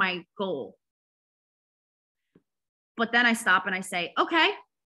 That's like my goal. But then I stop and I say, okay,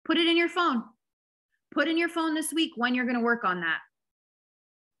 put it in your phone. Put in your phone this week when you're going to work on that.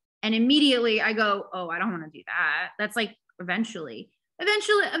 And immediately I go, oh, I don't want to do that. That's like eventually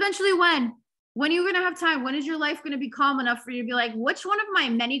when are you going to have time? When is your life going to be calm enough for you to be like, which one of my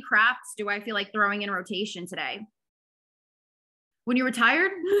many crafts do I feel like throwing in rotation today? When you're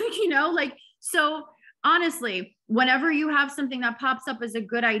retired, so honestly, whenever you have something that pops up as a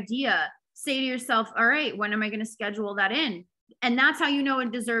good idea, say to yourself, all right, when am I going to schedule that in? And that's how you know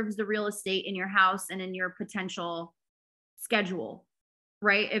it deserves the real estate in your house and in your potential schedule,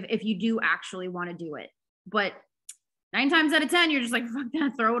 right? If you do actually want to do it. But 9 times out of 10, you're just like, fuck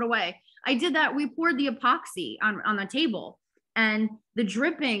that, throw it away. I did that. We poured the epoxy on the table, and the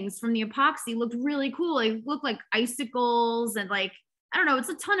drippings from the epoxy looked really cool. It looked like icicles and like, I don't know, it's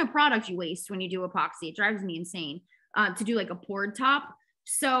a ton of product you waste when you do epoxy. It drives me insane to do like a poured top.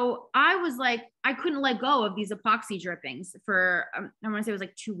 So I was like, I couldn't let go of these epoxy drippings for, I want to say it was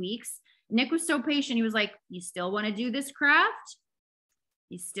like 2 weeks. Nick was so patient. He was like, you still want to do this craft?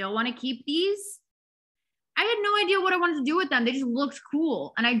 You still want to keep these? I had no idea what I wanted to do with them. They just looked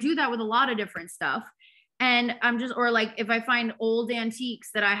cool. And I do that with a lot of different stuff. And I'm just, or like if I find old antiques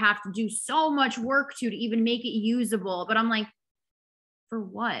that I have to do so much work to even make it usable, but I'm like, for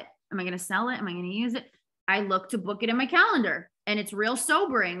what? Am I going to sell it? Am I going to use it? I look to book it in my calendar, and it's real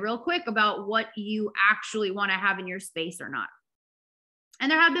sobering, real quick about what you actually want to have in your space or not. And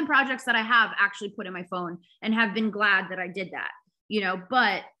there have been projects that I have actually put in my phone and have been glad that I did that,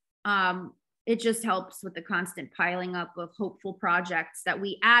 but it just helps with the constant piling up of hopeful projects that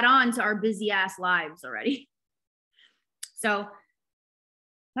we add on to our busy ass lives already. So,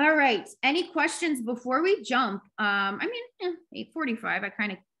 all right. Any questions before we jump? 8:45, I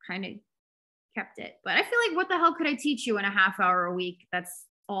kind of kept it, but I feel like, what the hell could I teach you in a half hour a week? That's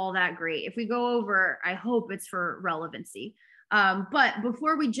all that great. If we go over, I hope it's for relevancy. But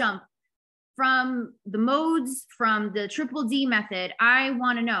before we jump from the modes, from the Triple D method, I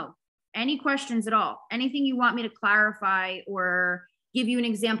want to know any questions at all, anything you want me to clarify or give you an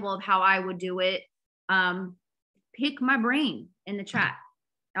example of how I would do it. Pick my brain in the chat.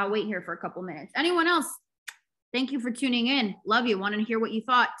 I'll wait here for a couple minutes. Anyone else? Thank you for tuning in. Love you. Want to hear what you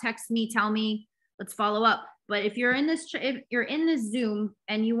thought? Text me, tell me, let's follow up. But if you're in this Zoom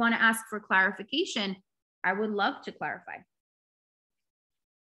and you want to ask for clarification, I would love to clarify.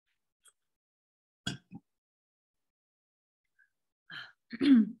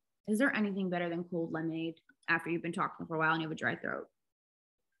 Is there anything better than cold lemonade after you've been talking for a while and you have a dry throat?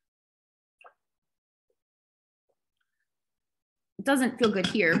 It doesn't feel good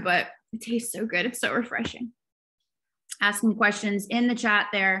here, but it tastes so good. It's so refreshing. Ask me questions in the chat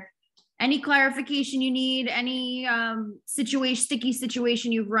there. Any clarification you need, any sticky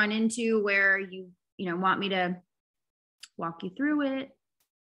situation you've run into where you want me to walk you through it.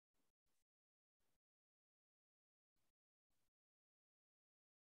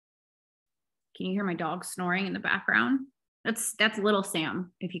 Can you hear my dog snoring in the background? That's little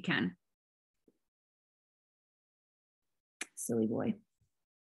Sam, if you can. Silly boy.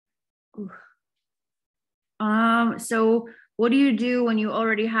 Ooh. So what do you do when you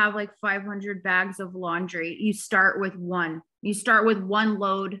already have like 500 bags of laundry? You start with one. You start with one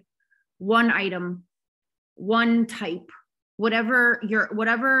load, one item, one type, whatever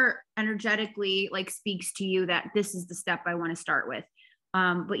energetically like speaks to you that this is the step I want to start with.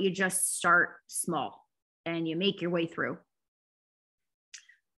 But you just start small and you make your way through.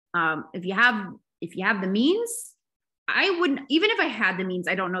 If you have the means, I wouldn't, even if I had the means,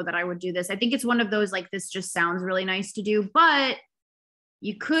 I don't know that I would do this. I think it's one of those, like, this just sounds really nice to do, but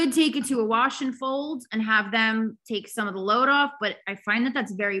You could take it to a wash and fold and have them take some of the load off, but I find that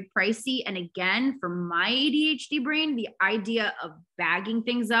that's very pricey. And again, for my ADHD brain, the idea of bagging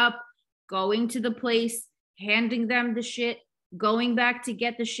things up, going to the place, handing them the shit, going back to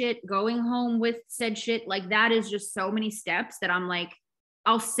get the shit, going home with said shit, like that is just so many steps that I'm like,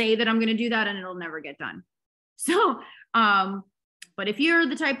 I'll say that I'm going to do that and it'll never get done. So, but if you're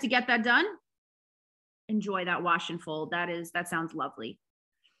the type to get that done, enjoy that wash and fold. That sounds lovely.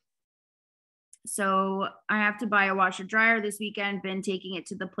 So I have to buy a washer dryer this weekend, been taking it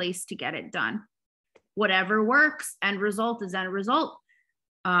to the place to get it done. Whatever works, end result is end result.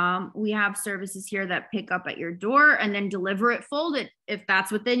 We have services here that pick up at your door and then deliver it folded if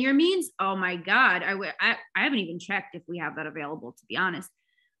that's within your means. Oh my God. I haven't even checked if we have that available, to be honest.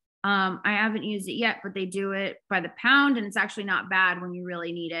 I haven't used it yet, but they do it by the pound and it's actually not bad when you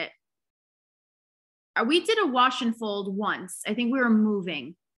really need it. We did a wash and fold once. I think we were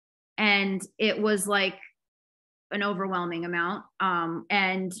moving and it was like an overwhelming amount.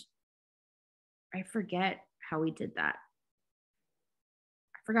 And I forget how we did that.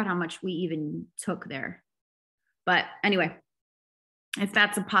 I forgot how much we even took there. But anyway, if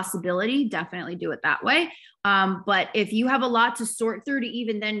that's a possibility, definitely do it that way. But if you have a lot to sort through to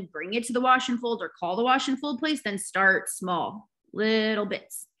even then bring it to the wash and fold or call the wash and fold place, then start small, little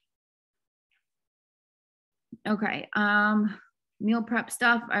bits. Okay. Meal prep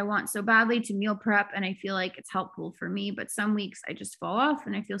stuff. I want so badly to meal prep and I feel like it's helpful for me, but some weeks I just fall off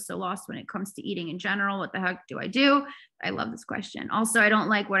and I feel so lost when it comes to eating in general. What the heck do I do? I love this question. Also, I don't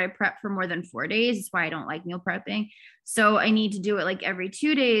like what I prep for more than 4 days. That's why I don't like meal prepping. So I need to do it like every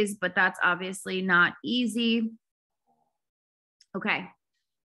 2 days, but that's obviously not easy. Okay.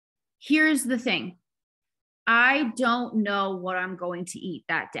 Here's the thing. I don't know what I'm going to eat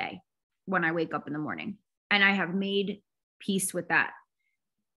that day when I wake up in the morning. And I have made peace with that.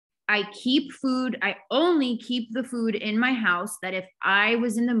 I only keep the food in my house that if I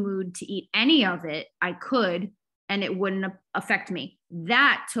was in the mood to eat any of it, I could, and it wouldn't affect me.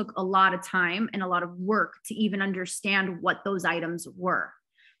 That took a lot of time and a lot of work to even understand what those items were.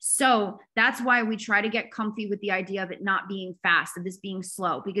 So that's why we try to get comfy with the idea of it not being fast, of this being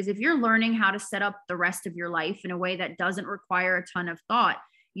slow. Because if you're learning how to set up the rest of your life in a way that doesn't require a ton of thought,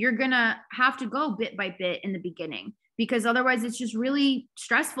 you're going to have to go bit by bit in the beginning, because otherwise it's just really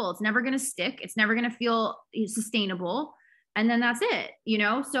stressful. It's never going to stick. It's never going to feel sustainable. And then that's it, you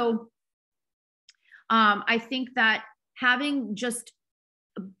know? So I think that having just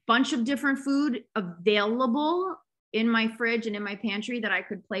a bunch of different food available in my fridge and in my pantry that I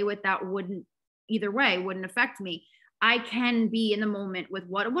could play with, that wouldn't affect me. I can be in the moment with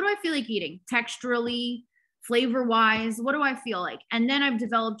what do I feel like eating texturally, flavor wise, what do I feel like? And then I've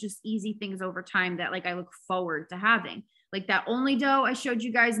developed just easy things over time that like I look forward to having. Like that only dough I showed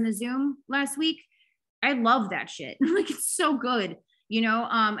you guys in the Zoom last week. I love that shit. Like it's so good, you know?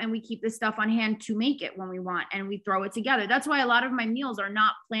 And we keep this stuff on hand to make it when we want and we throw it together. That's why a lot of my meals are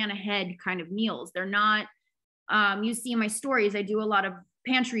not plan ahead kind of meals. They're not, you see in my stories, I do a lot of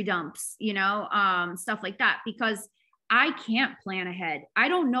pantry dumps, you know, stuff like that, because I can't plan ahead. I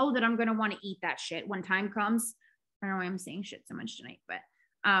don't know that I'm going to want to eat that shit when time comes. I don't know why I'm saying shit so much tonight, but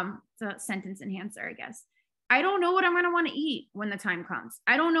it's a sentence enhancer, I guess. I don't know what I'm going to want to eat when the time comes.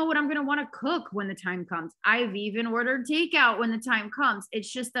 I don't know what I'm going to want to cook when the time comes. I've even ordered takeout when the time comes. It's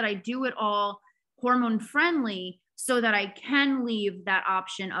just that I do it all hormone friendly so that I can leave that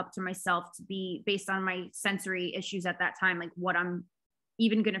option up to myself to be based on my sensory issues at that time, like what I'm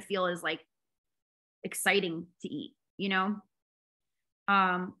even going to feel is like exciting to eat. You know,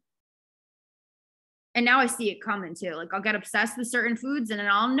 and now I see it coming too. Like I'll get obsessed with certain foods and then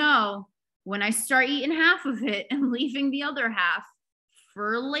I'll know when I start eating half of it and leaving the other half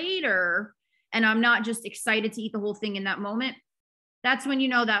for later, and I'm not just excited to eat the whole thing in that moment. That's when you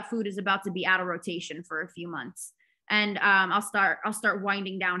know that food is about to be out of rotation for a few months. And I'll start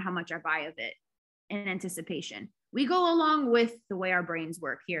winding down how much I buy of it in anticipation. We go along with the way our brains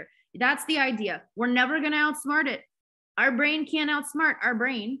work here. That's the idea. We're never going to outsmart it. Our brain can't outsmart our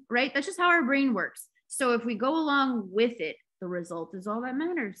brain, right? That's just how our brain works. So if we go along with it, the result is all that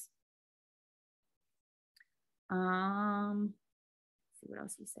matters. Let's see what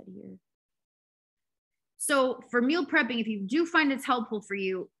else he said here. So for meal prepping, if you do find it's helpful for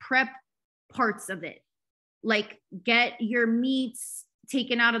you, prep parts of it. Like get your meats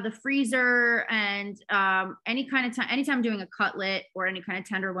taken out of the freezer, and anytime I'm doing a cutlet or any kind of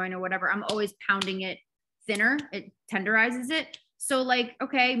tenderloin or whatever, I'm always pounding it thinner. It tenderizes it. So like,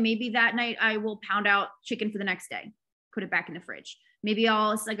 okay, maybe that night I will pound out chicken for the next day, put it back in the fridge. Maybe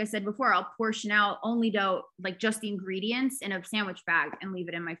I'll, like I said before, I'll portion out only dough, like just the ingredients in a sandwich bag and leave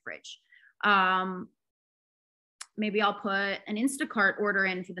it in my fridge. Maybe I'll put an Instacart order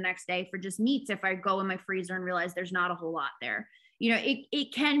in for the next day for just meats if I go in my freezer and realize there's not a whole lot there. You know,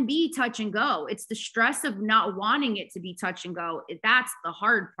 it can be touch and go. It's the stress of not wanting it to be touch and go. That's the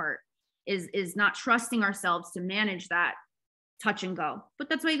hard part, is not trusting ourselves to manage that touch and go. But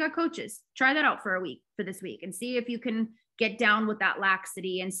that's why you got coaches. Try that out for a week, for this week, and see if you can get down with that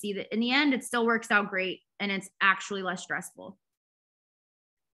laxity and see that in the end, it still works out great and it's actually less stressful.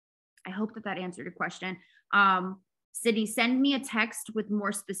 I hope that answered your question. Sydney, send me a text with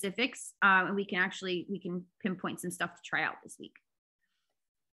more specifics, and we can pinpoint some stuff to try out this week.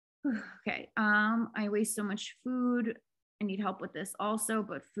 Okay. I waste so much food. I need help with this also,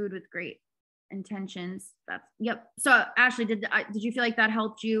 but food with great intentions. Yep. So Ashley, did you feel like that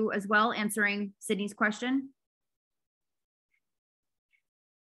helped you as well, answering Sydney's question?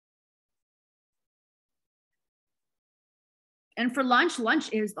 And for lunch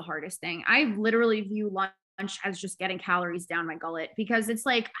is the hardest thing. I literally view lunch as just getting calories down my gullet, because it's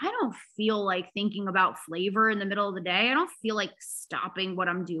like, I don't feel like thinking about flavor in the middle of the day. I don't feel like stopping what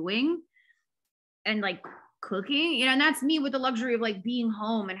I'm doing and like cooking, you know, and that's me with the luxury of like being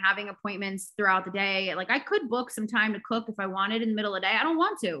home and having appointments throughout the day. Like I could book some time to cook if I wanted in the middle of the day. I don't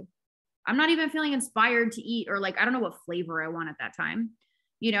want to. I'm not even feeling inspired to eat, or like, I don't know what flavor I want at that time,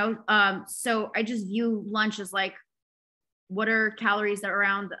 you know? So I just view lunch as like, what are calories that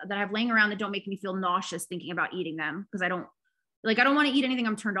I have laying around that don't make me feel nauseous thinking about eating them? Because I don't want to eat anything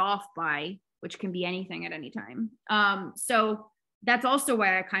I'm turned off by, which can be anything at any time. So that's also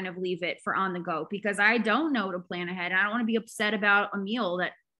why I kind of leave it for on the go, because I don't know to plan ahead. I don't want to be upset about a meal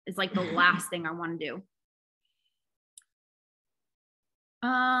that is like the last thing I want to do.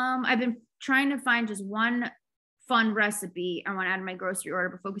 I've been trying to find just one fun recipe I want to add in my grocery order,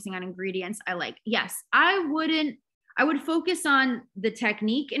 but focusing on ingredients I like. Yes, I would focus on the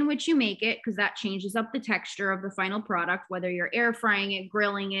technique in which you make it, because that changes up the texture of the final product, whether you're air frying it,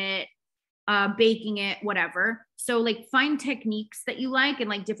 grilling it, baking it, whatever. So like find techniques that you like and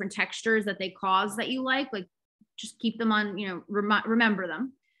like different textures that they cause that you like just keep them on, you know, remember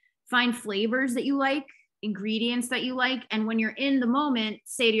them. Find flavors that you like, ingredients that you like. And when you're in the moment,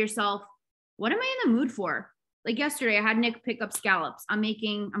 say to yourself, what am I in the mood for? Like yesterday, I had Nick pick up scallops. I'm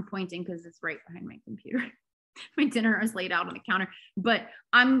pointing because it's right behind my computer. My dinner is laid out on the counter, but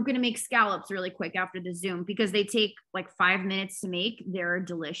I'm going to make scallops really quick after the Zoom because they take like 5 minutes to make. They're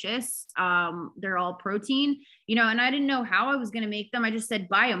delicious. They're all protein, you know, and I didn't know how I was going to make them. I just said,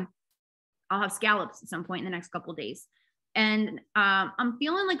 buy them. I'll have scallops at some point in the next couple of days. And I'm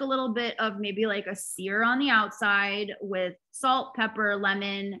feeling like a little bit of maybe like a sear on the outside with salt, pepper,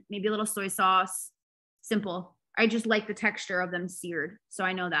 lemon, maybe a little soy sauce. Simple. I just like the texture of them seared. So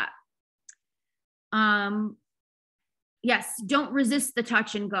I know that. Yes, don't resist the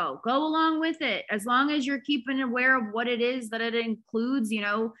touch and go along with it. As long as you're keeping aware of what it is that it includes, you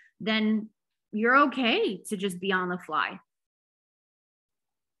know, then you're okay to just be on the fly.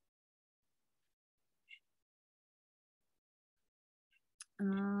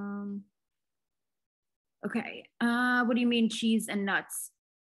 Okay. What do you mean cheese and nuts?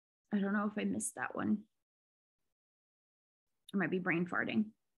 I don't know if I missed that one. I might be brain farting.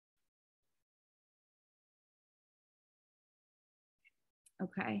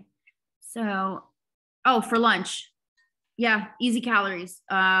 Okay. So, for lunch. Yeah, easy calories.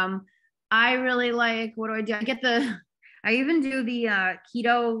 I really like, what do? I even do the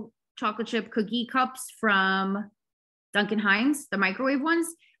keto chocolate chip cookie cups from Duncan Hines, the microwave ones.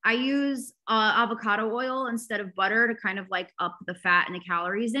 I use avocado oil instead of butter to kind of like up the fat and the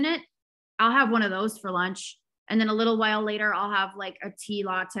calories in it. I'll have one of those for lunch. And then a little while later, I'll have like a tea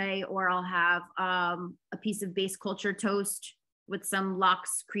latte, or I'll have a piece of base culture toast with some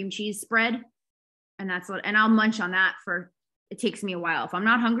lox cream cheese spread. And I'll munch on that it takes me a while. If I'm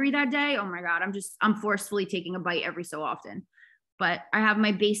not hungry that day, oh my God, I'm forcefully taking a bite every so often. But I have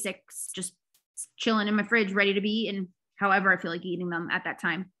my basics just chilling in my fridge, ready to be eaten however I feel like eating them at that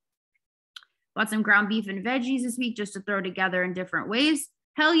time. Bought some ground beef and veggies this week just to throw together in different ways.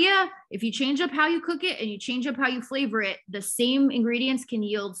 Hell yeah. If you change up how you cook it and you change up how you flavor it, the same ingredients can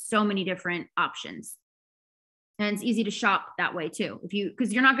yield so many different options. And it's easy to shop that way too.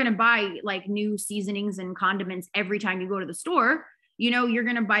 Because you're not going to buy like new seasonings and condiments every time you go to the store. You know, you're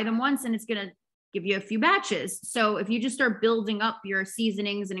going to buy them once and it's going to give you a few batches. So if you just start building up your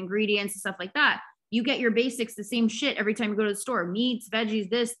seasonings and ingredients and stuff like that, you get your basics, the same shit every time you go to the store, meats, veggies,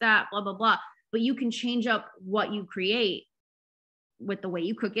 this, that, blah, blah, blah. But you can change up what you create with the way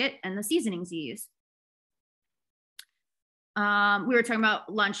you cook it and the seasonings you use. We were talking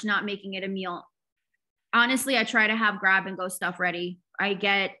about lunch, not making it a meal. Honestly, I try to have grab and go stuff ready. I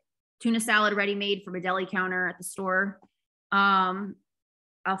get tuna salad ready made from a deli counter at the store.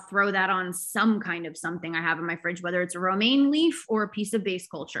 I'll throw that on some kind of something I have in my fridge, whether it's a romaine leaf or a piece of base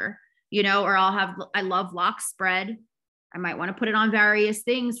culture, you know, or I love lox spread. I might want to put it on various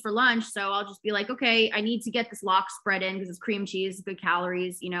things for lunch. So I'll just be like, okay, I need to get this lox spread in because it's cream cheese, good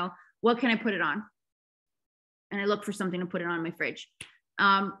calories, you know, what can I put it on? And I look for something to put it on in my fridge.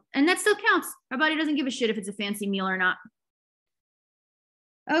 And that still counts. My body doesn't give a shit if it's a fancy meal or not.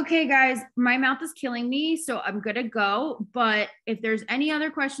 Okay, guys, my mouth is killing me, so I'm gonna go. But if there's any other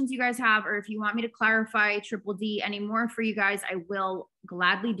questions you guys have, or if you want me to clarify Triple D anymore for you guys, I will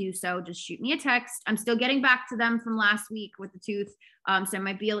gladly do so. Just shoot me a text. I'm still getting back to them from last week with the tooth. So it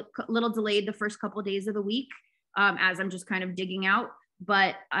might be a little delayed the first couple of days of the week as I'm just kind of digging out.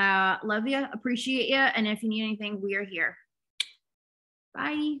 But love you, appreciate you. And if you need anything, we are here.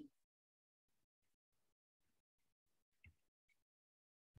 Bye.